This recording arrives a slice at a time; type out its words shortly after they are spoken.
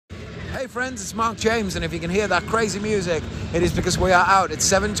Hey friends, it's Mark James, and if you can hear that crazy music, it is because we are out. It's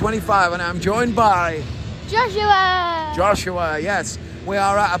 7:25 and I'm joined by... Joshua, yes. We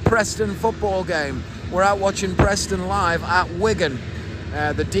are at a Preston football game. We're out watching Preston live at Wigan,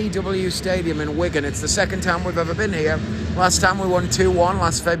 the DW Stadium in Wigan. It's the second time we've ever been here. Last time we won 2-1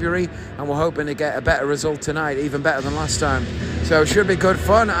 last February, and we're hoping to get a better result tonight, even better than last time. So it should be good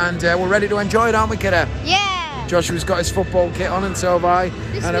fun, and we're ready to enjoy it, aren't we, kiddo? Yeah! Joshua's got his football kit on, and so have I.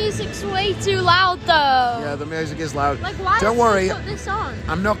 This music's way too loud, though. Yeah, the music is loud. Like, why Don't worry, put this on?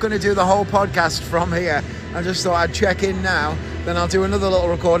 I'm not going to do the whole podcast from here. I just thought I'd check in now, then I'll do another little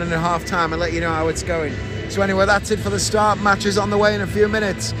recording at half-time and let you know how it's going. So anyway, that's it for the start. Match is on the way in a few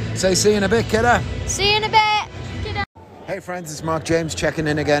minutes. Say see you in a bit, kiddo. See you in a bit, kiddo. Hey friends, it's Mark James checking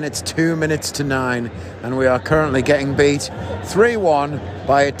in again. It's 2 minutes to 9 and we are currently getting beat 3-1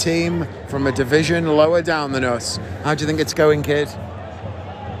 by a team from a division lower down than us. How do you think it's going, kid?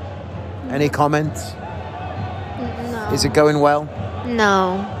 Any comments? No. Is it going well?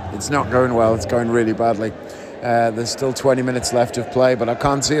 No. It's not going well. It's going really badly. There's still 20 minutes left of play, but I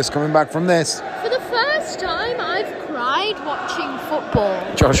can't see us coming back from this. For the first time, I've cried watching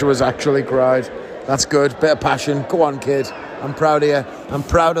football. Joshua's actually cried. That's good. Bit of passion. Go on, kid. I'm proud of you. I'm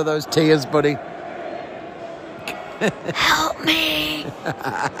proud of those tears, buddy. Help me.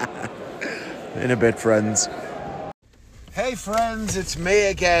 In a bit, friends. Hey friends, it's me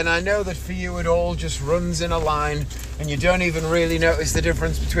again. I know that for you it all just runs in a line and you don't even really notice the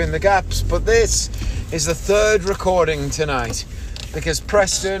difference between the gaps, but this is the third recording tonight because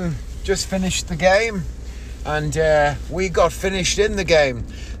Preston just finished the game and we got finished in the game.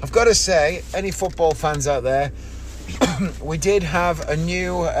 I've got to say, any football fans out there, we did have a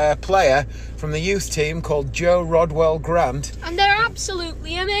new player from the youth team called Joe Rodwell Grant. And they're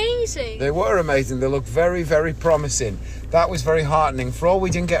absolutely amazing. They were amazing. They looked very, very promising. That was very heartening. For all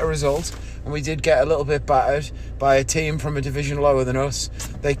we didn't get a result, and we did get a little bit battered by a team from a division lower than us,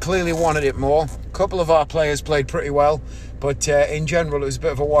 they clearly wanted it more. A couple of our players played pretty well, but in general it was a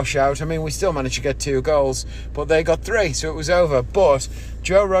bit of a washout. I mean, we still managed to get 2 goals, but they got 3, so it was over. But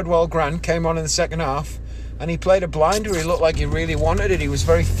Joe Rodwell Grant came on in the second half, and he played a blinder. He looked like he really wanted it. He was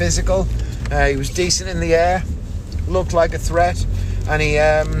very physical. He was decent in the air, looked like a threat, and he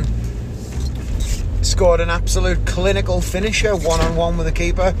scored an absolute clinical finisher, one-on-one with the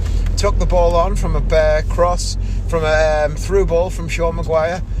keeper. Took the ball on from a cross, from a through ball from Sean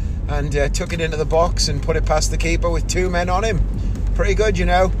Maguire, and took it into the box and put it past the keeper with 2 men on him. Pretty good, you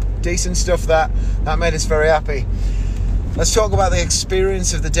know. Decent stuff. That made us very happy. Let's talk about the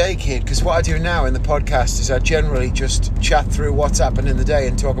experience of the day, kid, because what I do now in the podcast is I generally just chat through what's happened in the day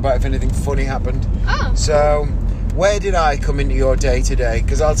and talk about if anything funny happened. Oh. So, where did I come into your day today?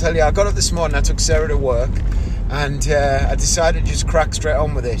 Because I'll tell you, I got up this morning, I took Sarah to work, and I decided to just crack straight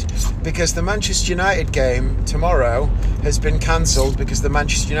on with it, because the Manchester United game tomorrow has been cancelled because the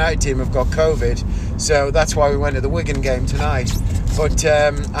Manchester United team have got COVID, so that's why we went to the Wigan game tonight. But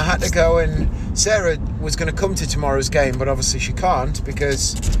I had to go, and Sarah was going to come to tomorrow's game, but obviously she can't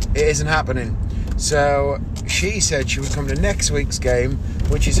because it isn't happening. So she said she would come to next week's game,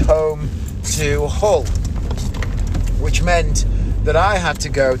 which is home to Hull, which meant that I had to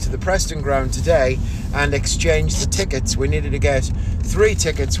go to the Preston ground today and exchange the tickets. We needed to get 3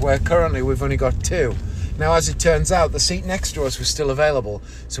 tickets where currently we've only got 2. Now, as it turns out, the seat next to us was still available,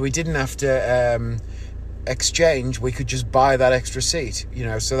 so we didn't have to exchange. We could just buy that extra seat, you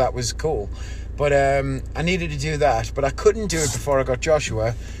know, so that was cool. But I needed to do that, but I couldn't do it before I got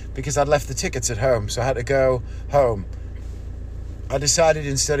Joshua because I'd left the tickets at home, so I had to go home. I decided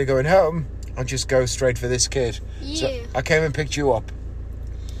instead of going home, I'll just go straight for this kid. Yeah. So I came and picked you up.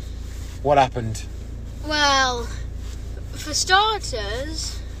 What happened? Well, for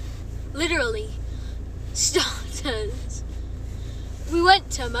starters, literally, starters, we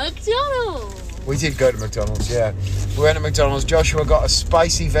went to McDonald's. We did go to McDonald's, yeah. We went to McDonald's. Joshua got a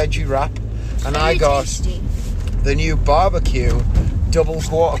spicy veggie wrap, and I got the new barbecue double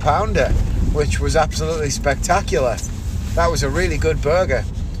quarter pounder, which was absolutely spectacular. That was a really good burger.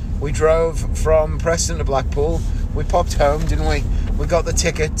 We drove from Preston to Blackpool. We popped home, didn't we? We got the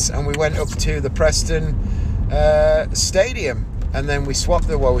tickets and we went up to the Preston stadium, and then we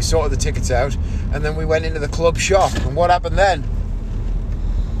sorted the tickets out, and then we went into the club shop. And what happened then?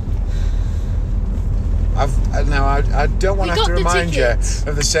 I don't want to have to remind you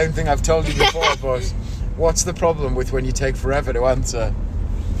of the same thing I've told you before, but what's the problem with when you take forever to answer?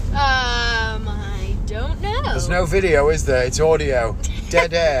 I don't know. There's no video, is there? It's audio.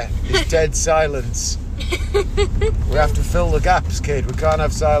 Dead air is dead silence. We have to fill the gaps, kid. We can't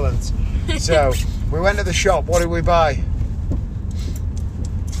have silence. So, we went to the shop. What did we buy?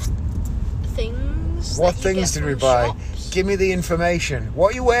 things. What that you things get did we from buy? shops. Give me the information.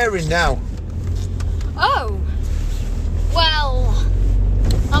 What are you wearing now? Oh, well,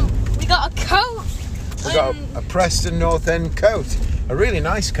 we got a coat. We got a Preston North End coat. A really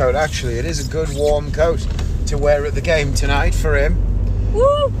nice coat, actually. It is a good warm coat to wear at the game tonight for him.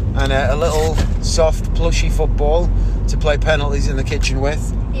 Woo! And a little soft plushy football to play penalties in the kitchen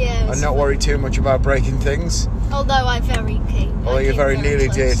with. Yeah. And not worry too much about breaking things. Although I very came. Although you very nearly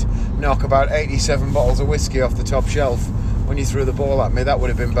close. did knock about 87 bottles of whiskey off the top shelf when you threw the ball at me. That would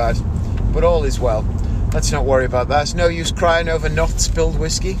have been bad. But all is well. Let's not worry about that. It's no use crying over not spilled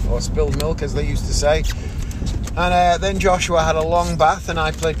whiskey, or spilled milk as they used to say. And then Joshua had a long bath and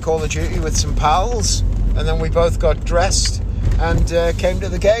I played Call of Duty with some pals. And then we both got dressed and came to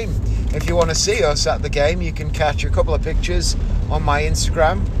the game. If you want to see us at the game, you can catch a couple of pictures on my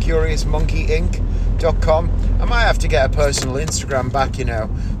Instagram, CuriousMonkeyInc.com. I might have to get a personal Instagram back, you know,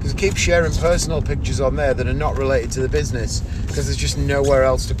 because I keep sharing personal pictures on there that are not related to the business because there's just nowhere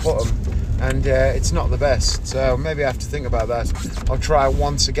else to put them. And it's not the best, so maybe I have to think about that. I'll try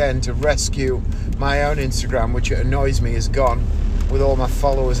once again to rescue my own Instagram, which it annoys me is gone, with all my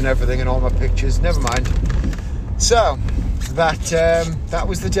followers and everything and all my pictures. Never mind. So that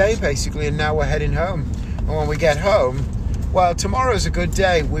was the day basically, and now we're heading home. And when we get home, well, tomorrow's a good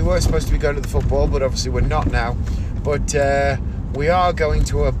day. We were supposed to be going to the football, but obviously we're not now. But we are going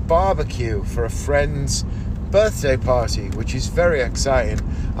to a barbecue for a friend's birthday party, which is very exciting.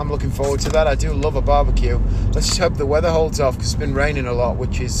 I'm looking forward to that. I do love a barbecue. Let's just hope the weather holds off because it's been raining a lot,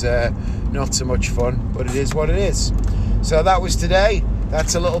 which is not so much fun, but it is what it is. So that was today.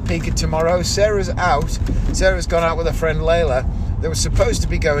 That's a little peek at tomorrow. Sarah's out. Sarah's gone out with her friend Layla. They were supposed to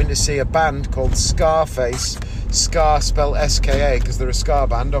be going to see a band called Scarface. Scar spelled S-K-A because they're a ska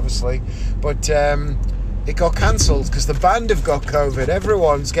band, obviously. But it got cancelled because the band have got COVID.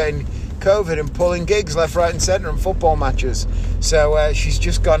 Everyone's getting COVID and pulling gigs left, right and centre and football matches. So she's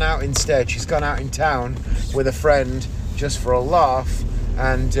just gone out instead. She's gone out in town with a friend just for a laugh.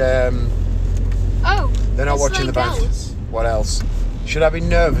 And they're not watching the band. Else? What else? Should I be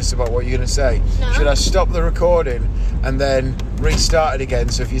nervous about what you're going to say? No. Should I stop the recording and then restart it again?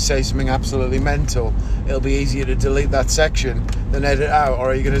 So if you say something absolutely mental, it'll be easier to delete that section than edit out. Or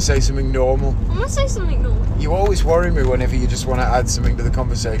are you going to say something normal? I'm going to say something normal. You always worry me whenever you just want to add something to the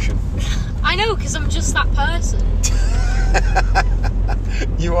conversation. I know, because I'm just that person.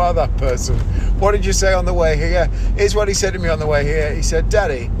 You are that person. What did you say on the way here? Here's what he said to me on the way here. He said,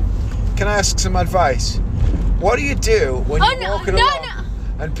 "Daddy, can I ask some advice? What do you do when you're walking along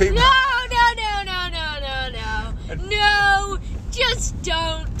and people..." No, just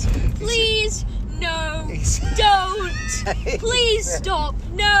don't. Please, no, don't. Please stop.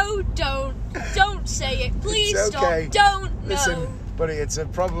 No, don't. Don't say it. Please It's okay. stop. Don't. Listen, No. buddy, it's a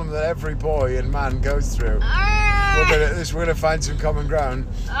problem that every boy and man goes through. We're gonna find some common ground.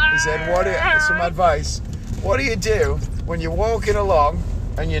 He said, some advice. What do you do when you're walking along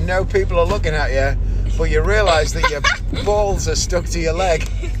and you know people are looking at you, but you realise that your balls are stuck to your leg?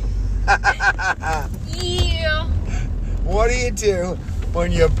 Yeah. What do you do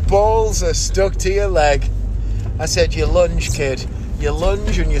when your balls are stuck to your leg? I said, you lunge, kid. You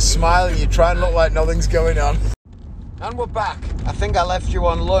lunge and you smile and you try and look like nothing's going on. And we're back. I think I left you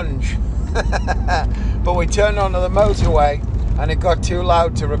on lunge. But we turned onto the motorway and it got too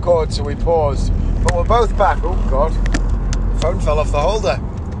loud to record, so we paused. But we're both back. Oh, God. The phone fell off the holder.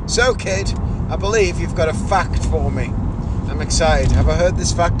 So, kid, I believe you've got a fact for me. I'm excited. Have I heard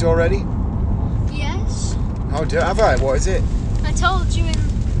this fact already? Yes. Oh, have I? What is it? I told you in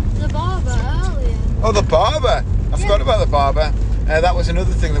the barber earlier. Oh, the barber. I forgot about the barber. That was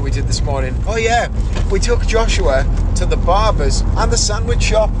another thing that we did this morning. Oh, yeah. We took Joshua to the barbers and the sandwich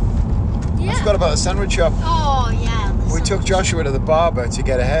shop. Yeah. I forgot about the sandwich shop. Oh, yeah. We took Joshua to the barber to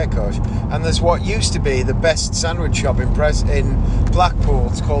get a haircut. And there's what used to be the best sandwich shop in Blackpool.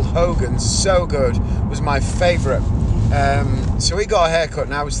 It's called Hogan's. So good. It was my favourite. So we got a haircut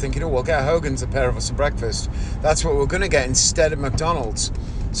and I was thinking, we'll get Hogan's a pair of us for breakfast. That's what we're going to get instead of McDonald's.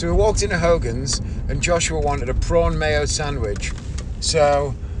 So we walked into Hogan's and Joshua wanted a prawn mayo sandwich.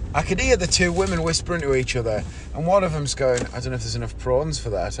 So I could hear the two women whispering to each other, and one of them's going, I don't know if there's enough prawns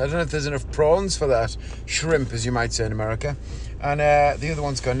for that. I don't know if there's enough prawns for that. Shrimp, as you might say in America. And the other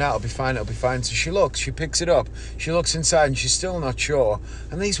one's going, no, it'll be fine, it'll be fine. So she picks it up, she looks inside and she's still not sure.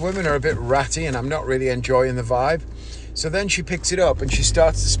 And these women are a bit ratty and I'm not really enjoying the vibe. So then she picks it up and she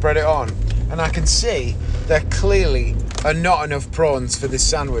starts to spread it on. And I can see there clearly are not enough prawns for this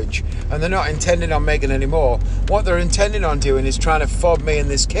sandwich. And they're not intending on making any more. What they're intending on doing is trying to fob me and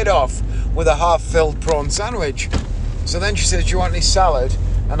this kid off with a half-filled prawn sandwich. So then she says, do you want any salad?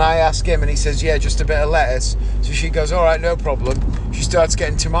 And I ask him, and he says, yeah, just a bit of lettuce. So she goes, all right, no problem. She starts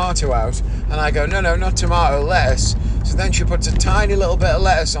getting tomato out, and I go, no, not tomato, lettuce. So then she puts a tiny little bit of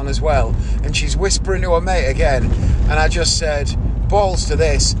lettuce on as well, and she's whispering to her mate again. And I just said, balls to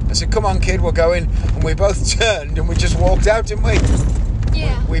this. I said, come on, kid, we're going. And we both turned, and we just walked out, didn't we?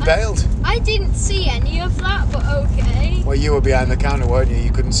 Yeah. We bailed. I didn't see any of that, but okay. Well, you were behind the counter, weren't you?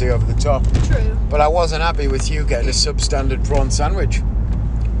 You couldn't see over the top. True. But I wasn't happy with you getting a substandard prawn sandwich.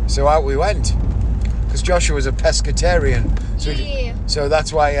 So out we went. Because Joshua was a pescatarian. So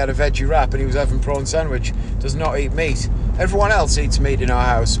that's why he had a veggie wrap and he was having prawn sandwich. Does not eat meat. Everyone else eats meat in our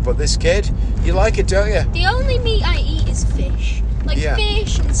house, but this kid, you like it, don't you? The only meat I eat is fish. Like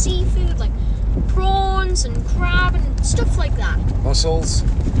fish and seafood, like prawns and crab and stuff like that. Mussels.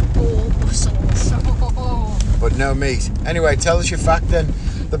 Oh, mussels. But no meat. Anyway, tell us your fact then.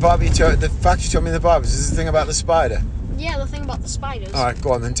 The fact you told me in the bar is the thing about the spider. Yeah, the thing about the spiders. Alright,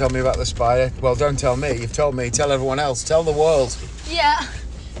 go on then, tell me about the spider. Well, don't tell me, you've told me, tell everyone else, tell the world. Yeah,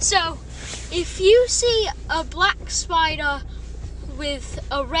 so if you see a black spider with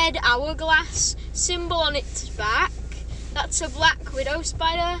a red hourglass symbol on its back, that's a black widow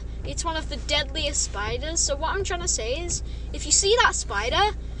spider. It's one of the deadliest spiders. So what I'm trying to say is, if you see that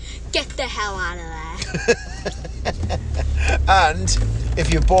spider, get the hell out of there. And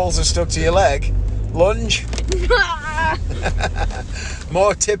if your balls are stuck to your leg, lunge.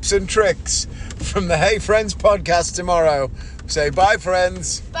 More tips and tricks from the Hey Friends podcast tomorrow. Say bye,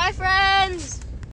 friends. Bye, friends.